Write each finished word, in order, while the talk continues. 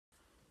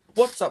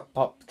What's up,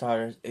 Pop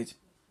Tires? It's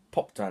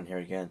Pop Time here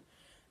again,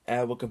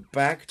 and welcome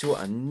back to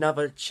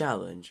another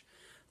challenge.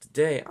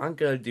 Today, I'm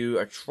gonna do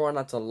a try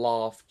not to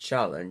laugh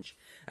challenge,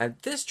 and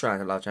this try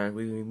not to laugh challenge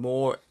will be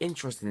more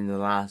interesting than the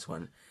last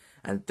one.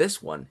 And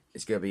this one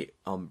is gonna be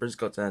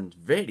British and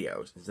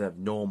videos instead of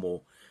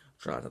normal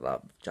try not to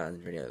laugh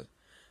challenge videos.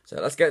 So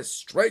let's get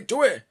straight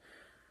to it.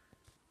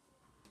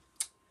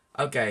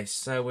 Okay,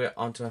 so we're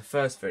on to our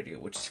first video,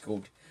 which is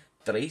called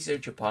Deliso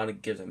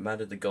Chapana gives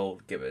Amanda the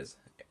Gold Givers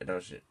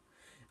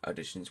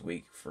auditions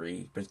week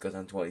 3, British Got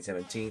Talent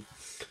 2017.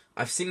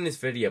 I've seen this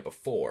video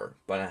before,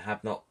 but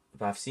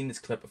I've seen this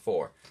clip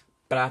before,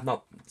 but I have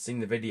not seen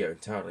the video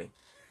entirely.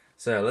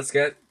 So let's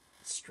get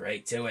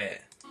straight to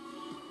it.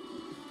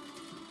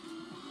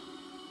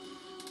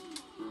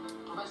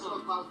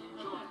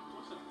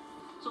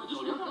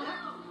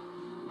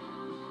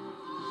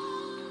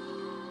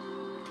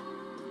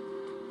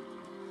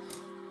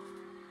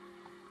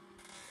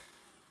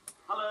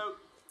 Hello.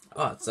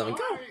 Oh, it's something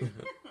Hi. go.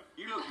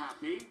 You look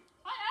happy.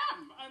 I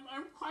am.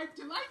 I'm quite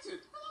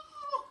delighted.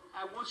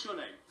 Hello. What's your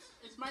name?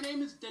 My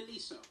name is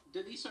Deliso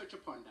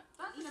Chaponda.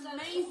 That's an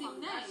amazing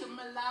That's a name.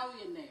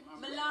 Malawian name.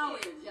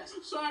 Malawian. Yes.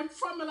 So I'm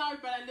from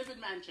Malawi, but I live in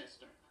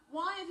Manchester.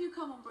 Why have you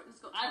come on Britain's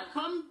Got I've Talent?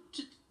 come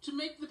to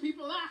make the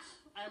people laugh.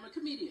 I am a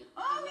comedian.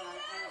 Oh, I'm yeah.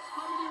 a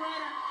comedy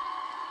writer.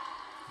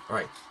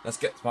 Alright, let's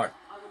get smart.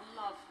 I would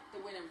love the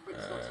winner of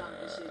Britain's Got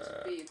Talent this year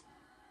to be.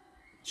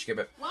 Skip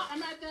it. Well,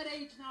 I'm at that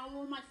age now.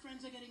 All my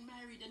friends are getting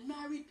married, and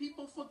married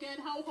people forget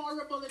how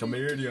horrible it is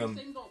Comedian. to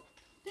be single.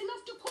 They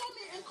love to call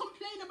me and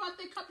complain about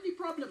their couple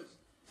problems.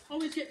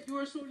 Always get, you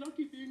are so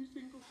lucky being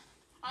single.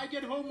 I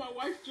get home, my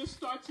wife just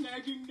starts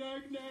nagging,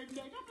 nag. I'm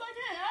like,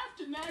 hey, I have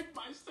to nag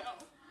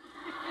myself.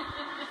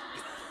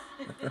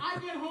 I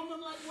get home,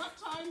 I'm like, what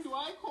time do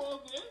I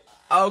call this?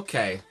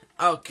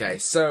 Okay,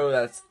 so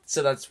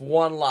that's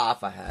one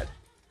laugh I had.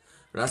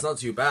 But that's not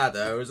too bad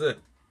though, is it?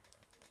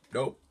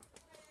 Nope.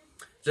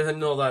 Just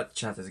ignore that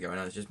chat is going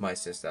on, it's just my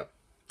sister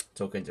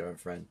talking to her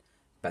friend.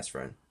 Best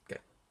friend.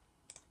 Okay.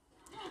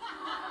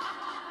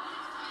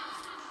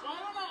 Why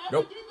don't I ever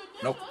Nope. do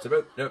the Nope. dishes?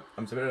 Submit. Nope.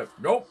 I'm submitting it.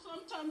 Nope.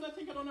 Sometimes I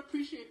think I don't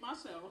appreciate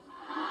myself.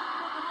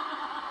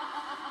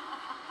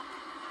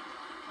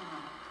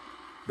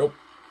 Nope.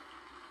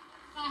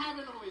 I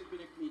haven't always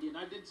been a comedian.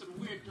 I did some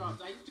weird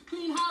jobs. I used to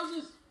clean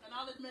houses, and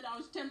I'll admit I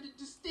was tempted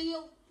to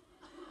steal.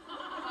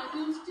 I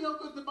didn't steal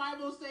because the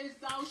Bible says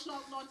thou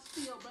shalt not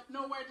steal, but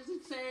nowhere does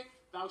it say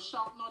thou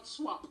shalt not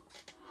swap.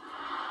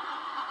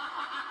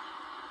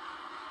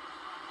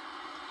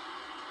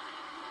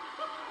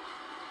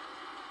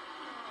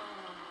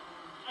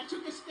 I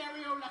took a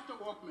stereo, left a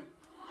Walkman.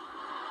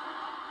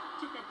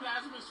 Took a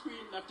plasma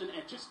screen, left an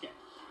Etch-a-Sketch.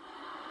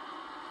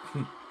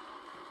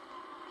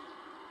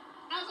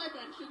 As I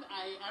mentioned,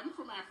 I am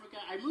from Africa.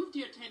 I moved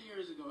here 10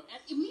 years ago. And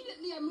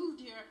immediately I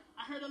moved here,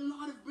 I heard a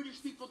lot of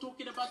British people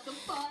talking about the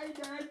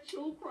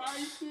financial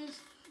crisis,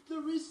 the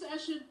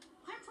recession.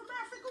 I'm from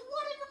Africa.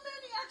 What are you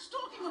maniacs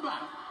talking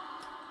about?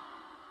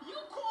 You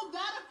call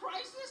that a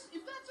crisis?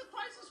 If that's a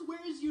crisis, where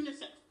is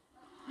UNICEF?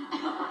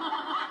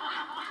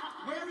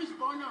 Where is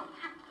Bono?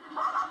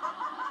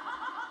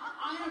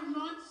 I have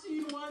not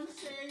seen one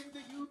save the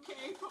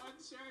UK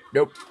concert.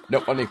 Nope.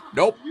 Nope. Funny.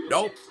 Nope. You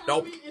Nope. can tell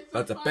Nope. me it's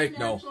That's a big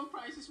no. financial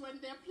crisis when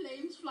there are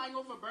planes flying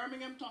over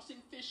Birmingham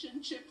tossing fish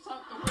and chips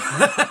out the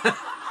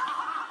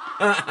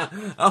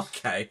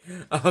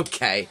window.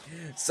 Okay.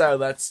 So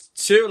that's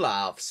 2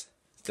 laughs.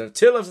 So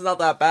 2 laughs is not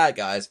that bad,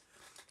 guys.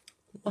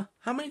 What?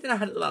 How many did I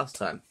have last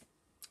time?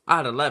 I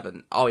had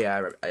 11. Oh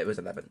yeah, it was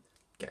 11.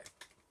 Okay.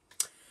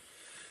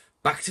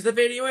 Back to the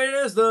video it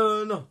is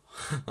then.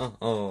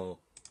 Oh.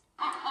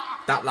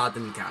 That laugh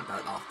didn't count.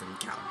 That laugh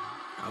didn't count.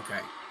 Okay.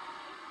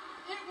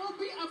 It will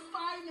be a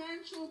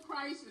financial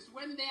crisis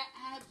when there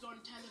are ads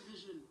on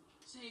television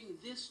saying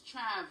this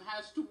chav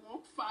has to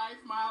walk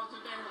 5 miles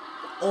a day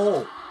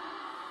Oh.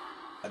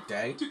 A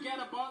day? to get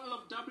a bottle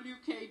of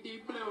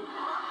WKD Blue.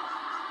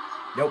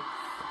 Nope.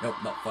 Nope,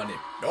 not funny.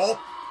 Nope.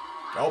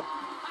 Nope.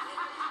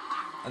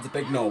 That's a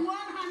big no. 100%,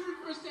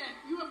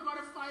 you have got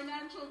a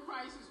financial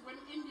crisis when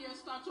India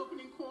starts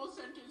opening call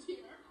centers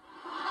here.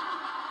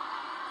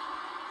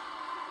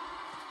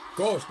 Of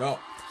course not.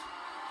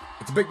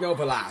 It's a big no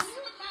for laugh. Can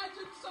you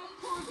imagine some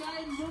poor guy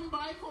in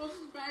Mumbai calls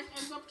his bank,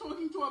 ends up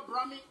talking to a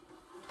Brahmin?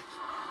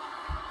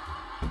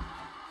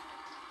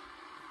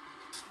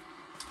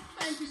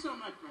 Thank you so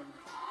much, brother.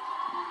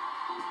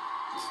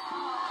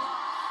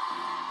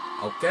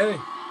 Okay.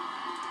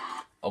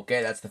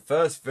 Okay, that's the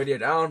first video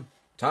down.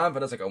 Time for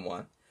the second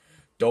one.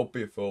 Don't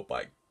be fooled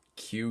by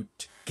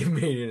cute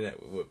comedian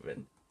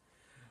woman.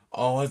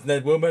 Oh, wasn't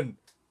that woman?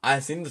 I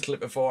seen this clip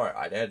before.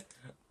 I did,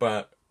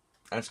 but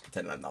I just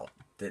pretend I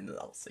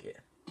didn't see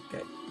it.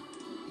 Okay.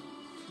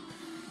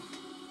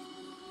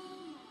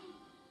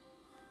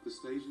 The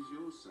stage is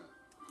yours, sir.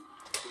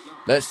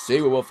 Let's see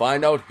what we'll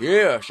find out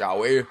here, shall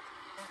we? I'm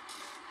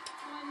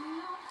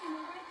laughing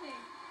already.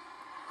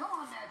 Come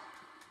on, Ned.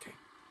 Okay.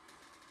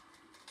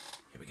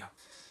 Here we go.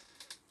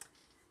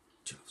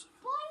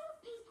 Why are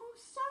people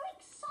so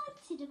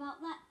excited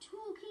about that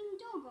talking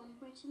dog on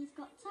Britain's Britain's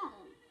Got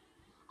Talent.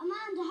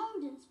 Amanda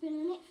Holden's been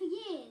on it for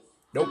years.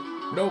 Nope,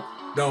 nope,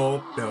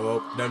 nope,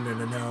 nope, no, no,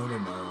 no, no, no,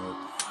 no.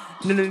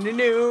 No, no, no,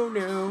 no,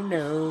 no,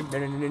 no, no, no,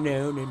 no,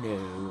 no, no,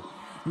 no.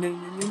 No,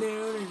 no, no,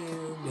 no,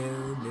 no,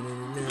 no, no,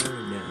 no, no,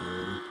 no.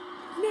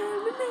 No,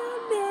 no, no,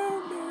 no,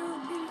 no,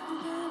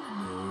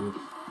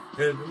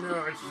 no, no, no,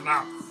 it's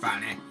not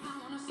funny.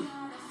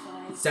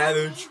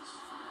 Savage. It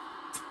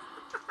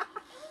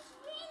was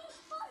really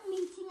fun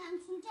meeting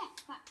Ant and Dec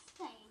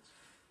backstage,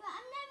 but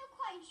I'm never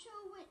quite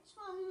sure which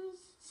one's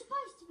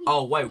supposed to be.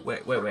 Oh,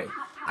 wait.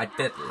 I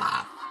did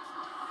laugh,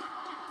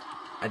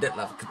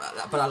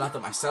 but I laughed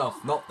at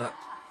myself, not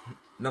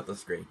the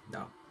screen.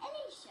 No.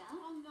 Alicia?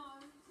 Oh no.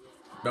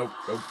 Nope.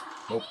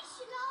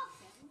 Alicia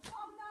laughing?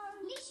 Oh no.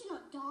 Alicia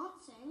not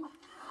dancing.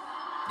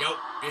 Nope,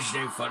 this is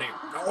ain't funny.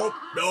 Nope.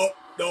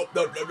 Reminds me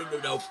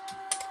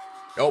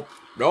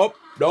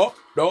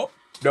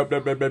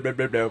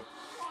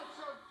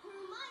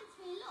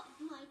a lot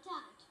of my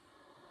dad.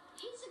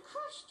 He's a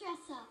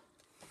cross-dresser.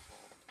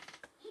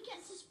 He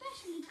gets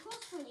especially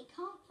cross when he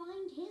can't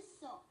find his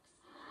socks.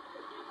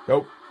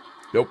 Nope.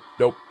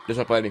 Just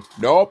not playing.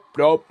 Nope.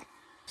 I was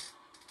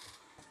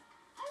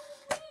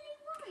really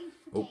worried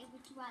for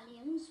David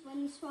Walliams when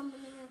he swam in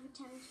the River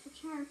Thames for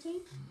charity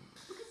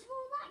because of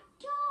all that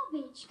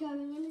garbage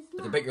going in his It's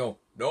a mouth. big no.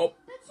 Nope.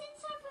 But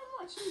since I've been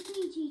watching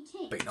BGT,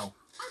 Big no.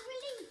 I'm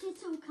relieved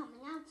it's all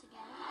coming out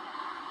again.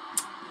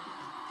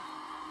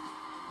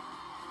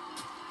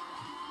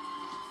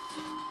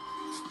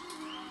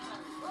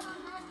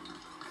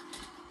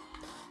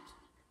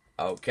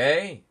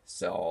 Okay,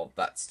 so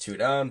that's 2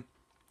 done.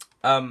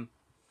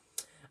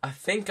 I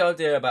think I'll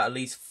do about at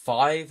least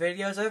 5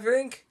 videos, I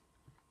think.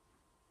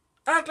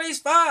 At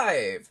least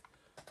 5!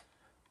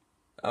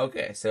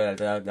 Okay, so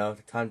now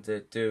time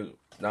to do,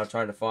 now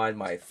trying to find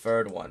my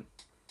 3rd one.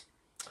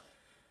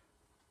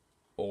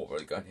 Oh,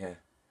 really gone here.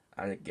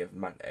 And give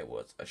Matt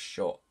Edwards a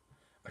shot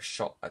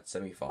at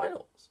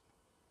semi-finals.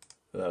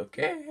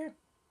 Okay.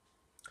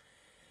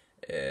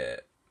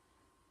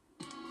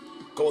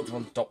 Go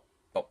on top.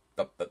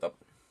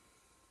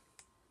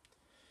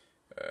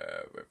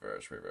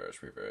 Reverse.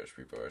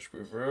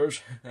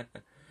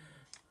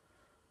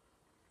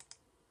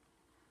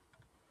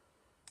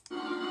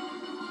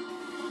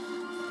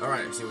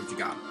 Alright, let's see what you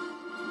got.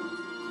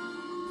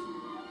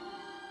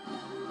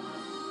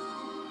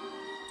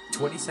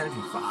 20th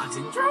Century Fox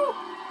intro?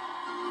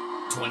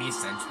 20th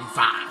Century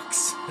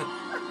Fox.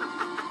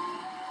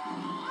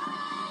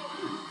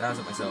 That was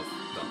at myself,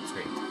 not on the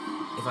screen.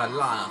 If I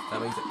laugh,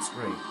 that means at the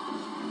screen.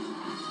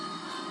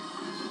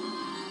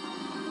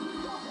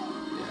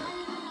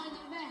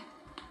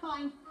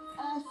 Fine.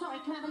 Sorry,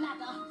 can I have a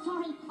ladder?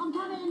 Sorry, I'm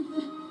coming.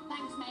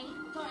 Thanks, mate.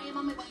 Sorry, I'm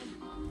on my way.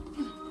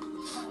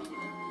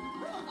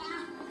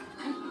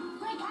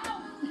 Break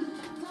out!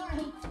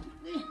 Sorry.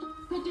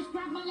 Quick, just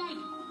grab my leg.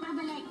 Grab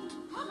my leg.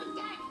 Hold it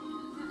down.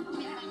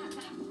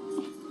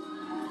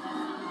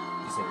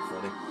 You seem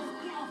funny.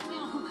 Get off, get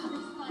off. Oh, God,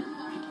 this is fine.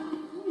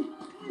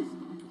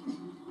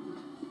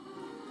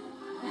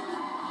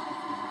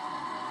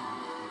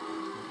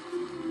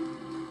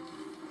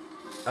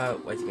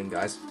 Sorry. Wait again,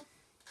 guys.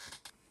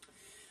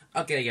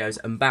 Okay, guys,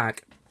 I'm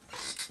back.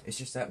 It's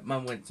just that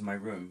Mum went to my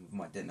room with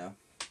my dinner.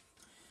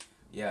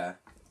 Yeah,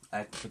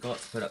 I forgot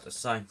to put up the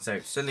sign, so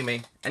silly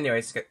me.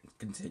 Anyways,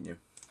 continue.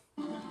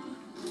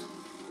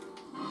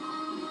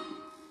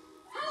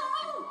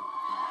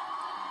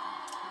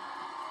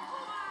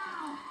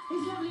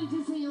 It's lovely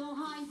to see you all.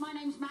 Hi, my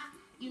name's Matt.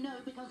 You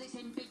know because it's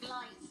in big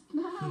lights.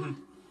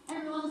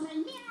 Everyone say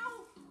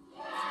meow.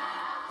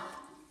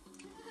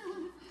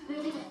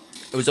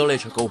 It was only a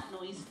chuckle. That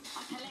noise.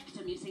 I collect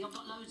them, you see. I've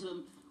got loads of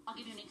them. I'll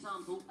give you an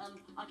example.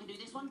 I can do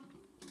this one.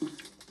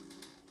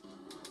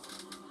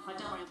 Right,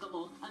 don't worry, I've got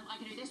more. I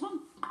can do this one.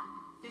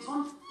 This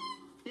one.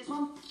 This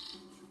one.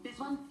 This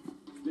one.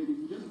 Ladies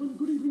and gentlemen,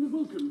 good evening and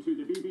welcome to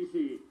the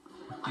BBC.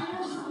 I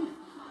also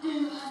do a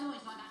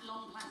noise like that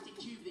long plastic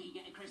tube that you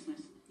get at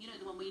Christmas. You know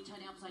the one where you turn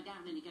it upside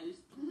down and it goes.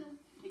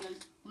 It goes.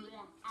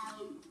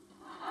 Ow.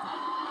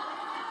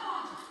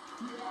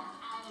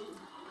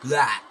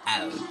 That It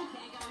goes.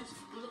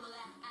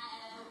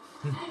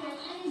 Anyway,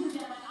 ladies and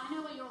gentlemen, I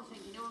know what you're all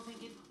thinking. You're all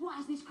thinking, what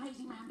has this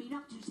crazy man been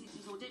up to since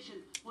his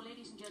audition? Well,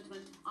 ladies and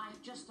gentlemen, I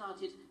have just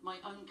started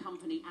my own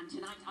company, and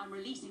tonight I'm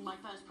releasing my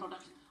first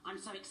product. I'm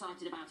so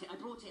excited about it. I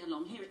brought it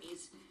along. Here it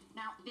is.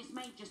 Now, this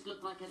may just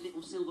look like a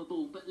little silver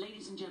ball, but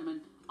ladies and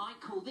gentlemen, I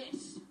call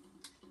this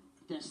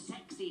the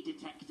Sexy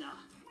Detector.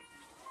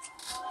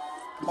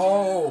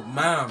 Oh,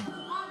 man.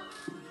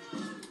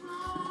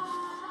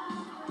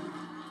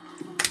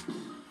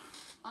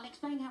 I'll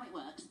explain how it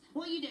works.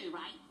 What you do,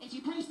 right, is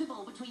you place the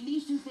ball between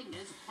these two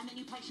fingers, and then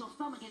you place your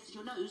thumb against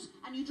your nose,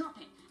 and you drop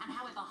it. And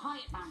however high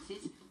it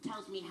bounces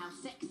tells me how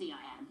sexy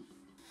I am.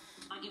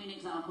 I'll give you an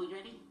example. You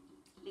ready?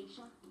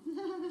 Alicia?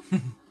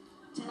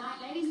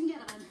 Tonight, ladies and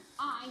gentlemen,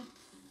 I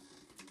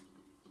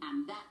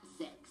am that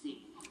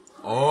sexy.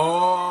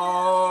 Oh.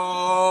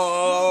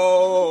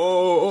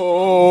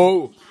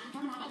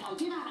 Come and have a go.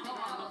 Give out a big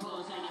round of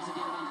applause, ladies and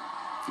gentlemen.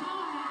 Come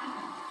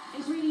on.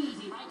 It's really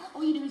easy, right?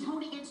 All you do is Please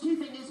hold it against 2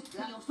 fingers,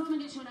 put your thumb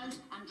against your nose,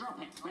 and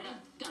drop it. Ready?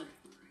 Go.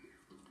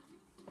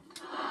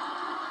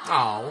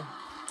 Oh.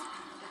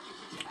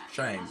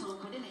 Shame. That's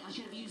awkward, isn't it? I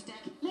should have used deck.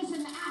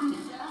 Listen,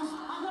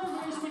 I've got a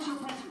very special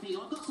present for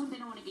you. I've got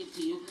something I want to give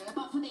to you.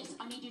 But for this,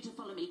 I need you to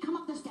follow me. Come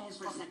up the stairs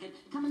for a second.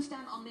 Come and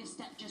stand on this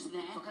step just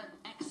there. Okay.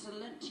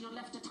 Excellent. To your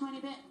left a tiny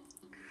bit.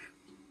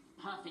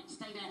 Perfect.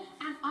 Stay there.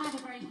 And I have a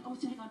very... Oh,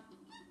 hang on.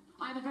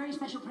 I have a very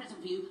special present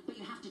for you, but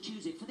you have to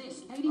choose it. For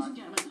this, ladies and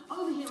gentlemen,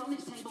 over here on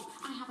this table,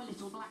 I have a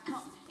little black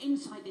cup.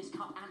 Inside this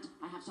cup, and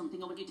I have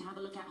something I want you to have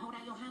a look at. Hold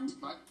out your hand.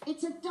 Right.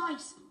 It's a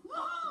dice.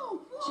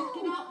 Whoa!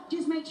 Check it out.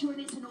 Just make sure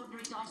it's an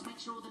ordinary dice. Make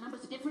sure all the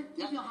numbers are different.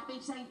 If you're happy,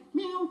 say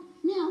meow,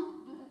 meow.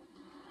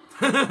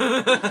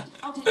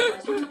 I'll take the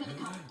dice. Have a look at the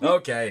cup.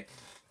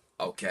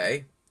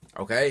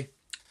 Okay.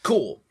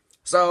 Cool.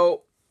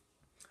 So,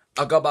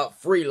 I've got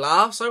about 3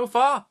 laughs so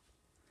far.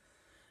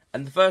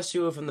 And the first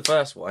 2 were from the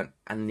first one.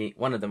 And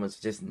one of them was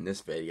just in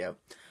this video.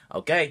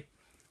 Okay.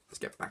 Let's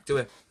get back to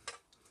it.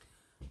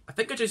 I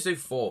think I just do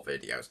 4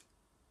 videos.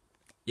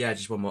 Yeah,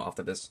 just 1 more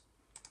after this.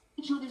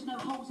 Make sure there's no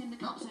holes in the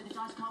cup so the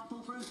dice can't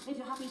fall through. If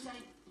you're happy, say...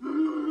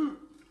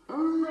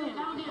 Brilliant.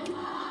 Now again.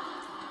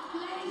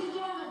 Ladies and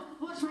gentlemen,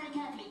 watch very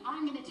carefully.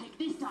 I'm going to take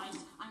this dice.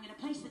 I'm going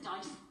to place the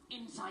dice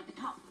inside the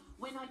cup.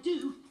 When I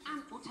do,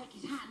 Ant will take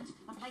his hand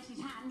and place his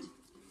hand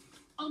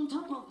on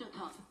top of the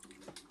cup.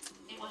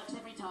 It works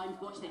every time.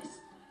 Watch this.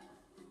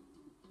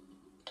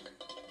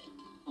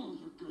 Oh,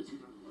 you're good.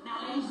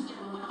 Now, ladies and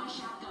gentlemen, when I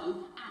shout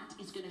go, Ant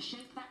is going to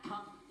shake that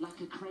cup like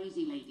a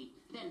crazy lady.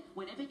 Then,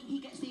 whenever he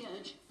gets the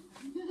urge,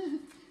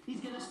 he's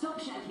going to stop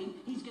shaking.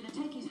 He's going to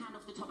take his hand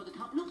off the top of the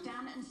cup, look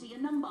down and see a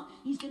number.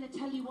 He's going to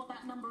tell you what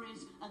that number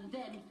is, and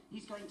then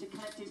he's going to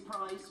collect his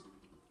prize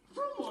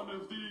from one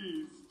of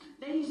these.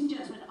 Ladies and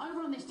gentlemen,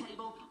 over on this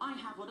table, I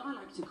have what I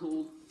like to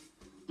call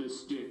The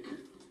stick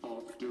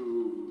of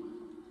doom.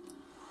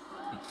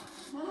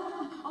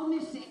 on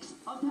this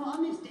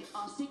stick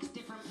are 6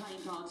 different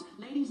playing cards.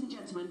 Ladies and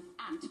gentlemen,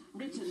 and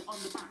written on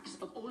the backs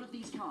of all of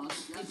these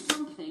cards is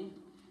something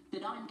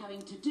that I'm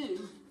going to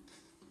do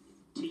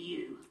to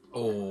you.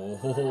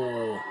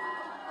 Oh.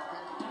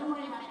 Don't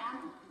worry about it,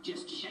 Ant.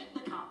 Just shake the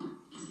cup.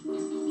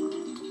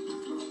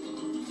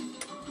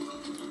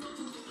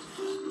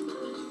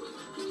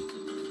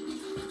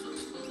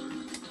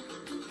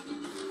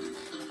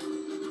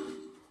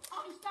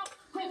 Oh, stop!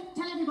 Quick,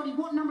 tell everybody,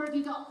 what number have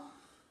you got?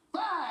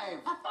 5. A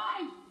 5!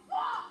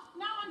 What?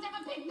 No one's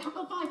ever picked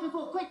number 5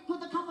 before. Quick, put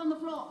the cup on the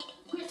floor.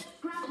 Quick,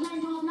 grab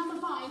playing card number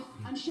 5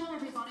 and show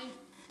everybody.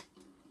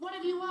 What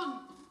have you won?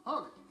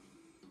 Hug.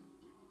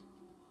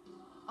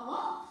 A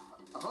what?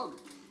 A hug.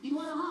 You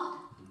want a hug?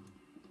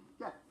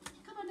 Yeah.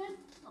 Come on then.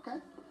 Okay.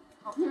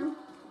 Off you.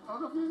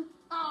 Out of you.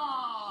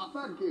 Ah,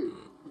 thank you.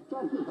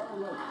 Thank you very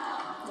much.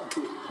 Thank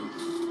you.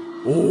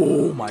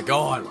 Oh my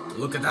god.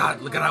 Look at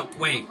that.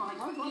 Wait.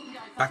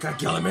 I can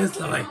kill him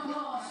instantly.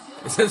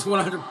 It says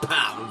 100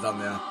 pounds on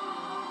there.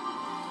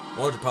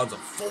 100 pounds of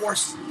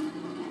force.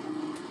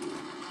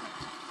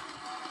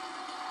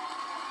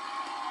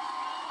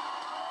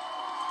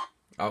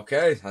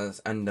 Okay, so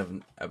that's end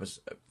of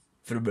episode.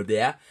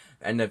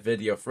 End of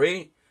video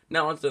 3.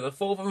 Now on to the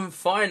 4th and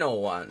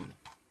final one.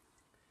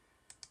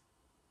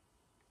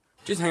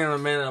 Just hang on a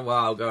minute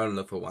while I'll go and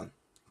look for one.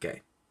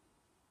 Okay.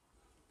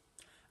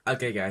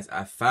 Okay guys,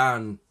 I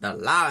found the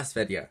last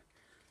video.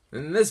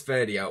 And this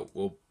video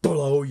will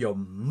blow your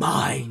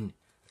mind.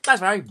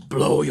 That's right,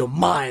 blow your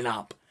mind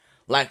up.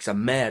 Like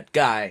some mad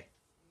guy.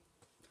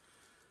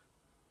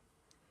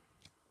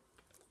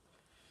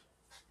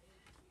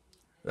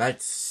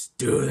 Let's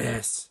do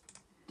this.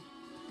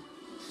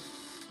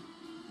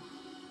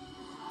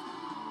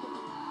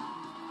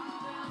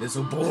 This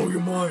will blow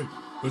your mind.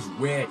 Just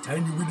wait,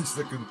 tiny minute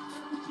second.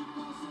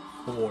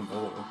 Oh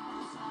no.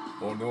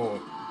 Oh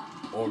no.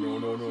 Oh no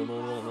no no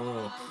no no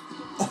no.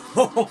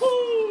 Oh,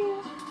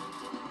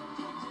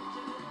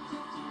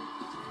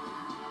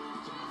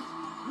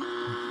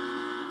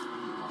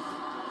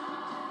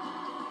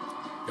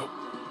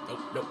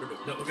 Nope,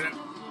 look at it.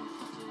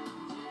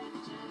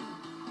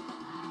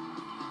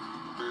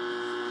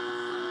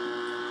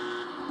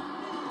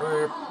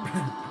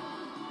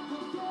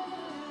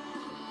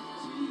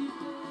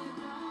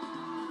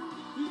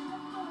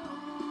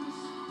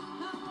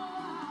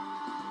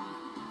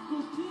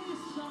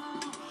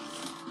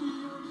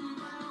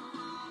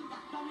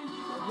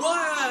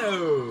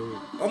 Whoa!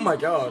 Oh my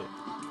god.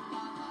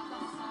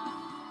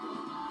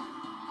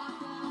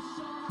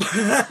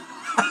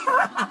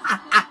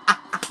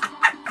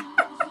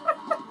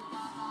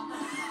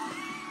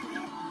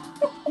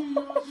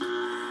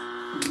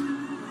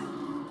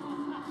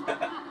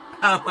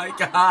 Oh my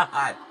god.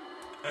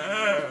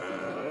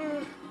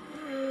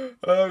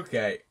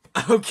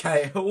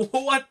 Okay.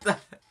 What the?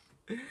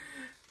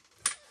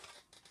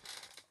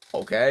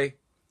 Okay.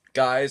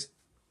 Guys.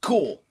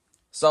 Cool.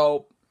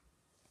 So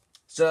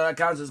that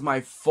counts as my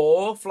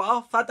 4th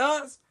laugh, that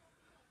does?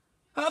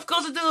 Of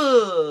course it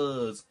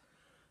does.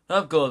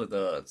 Of course it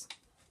does.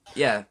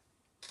 Yeah.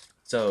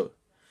 So,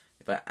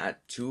 if I add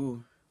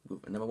 2,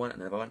 another one,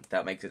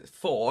 that makes it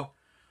 4.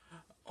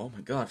 Oh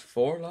my god,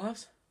 4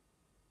 laughs?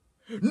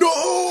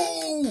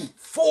 No!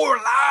 4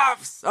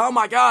 laughs! Oh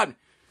my god!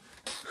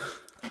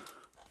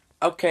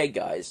 Okay,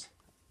 guys.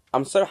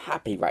 I'm so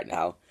happy right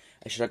now.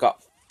 I should have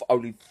got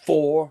only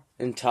 4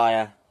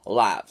 entire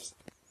laughs.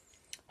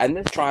 And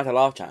this Try Not to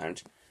Laugh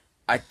challenge,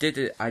 I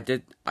did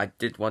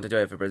want to do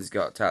it for Britain's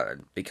Got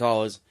Talent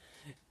because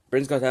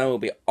Britain's Got Talent will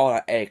be on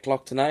at 8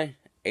 o'clock tonight,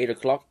 8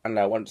 o'clock, and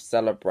I want to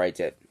celebrate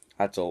it.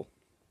 That's all.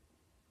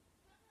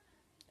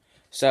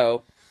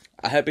 So,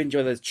 I hope you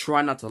enjoy this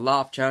Try Not to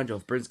Laugh challenge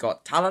of Britain's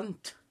Got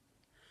Talent.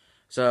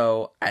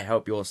 So, I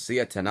hope you'll see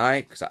it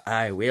tonight, because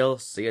I will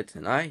see it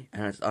tonight,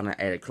 and it's on at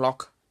 8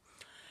 o'clock.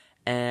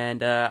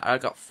 And I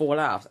got 4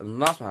 laughs, and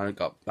the last one I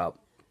got about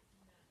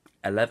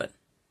 11.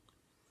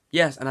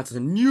 Yes, and that's a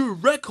new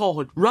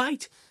record,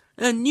 right?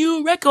 A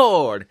new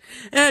record!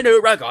 A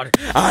new record!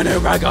 A new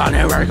record!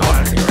 A new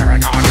record!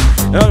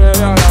 A new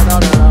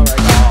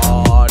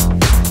record!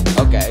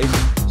 Okay,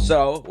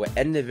 so we'll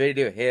end the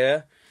video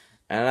here.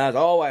 And as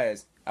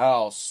always,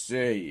 I'll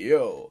see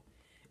you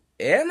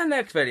in the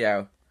next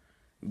video.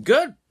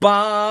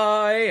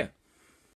 Goodbye!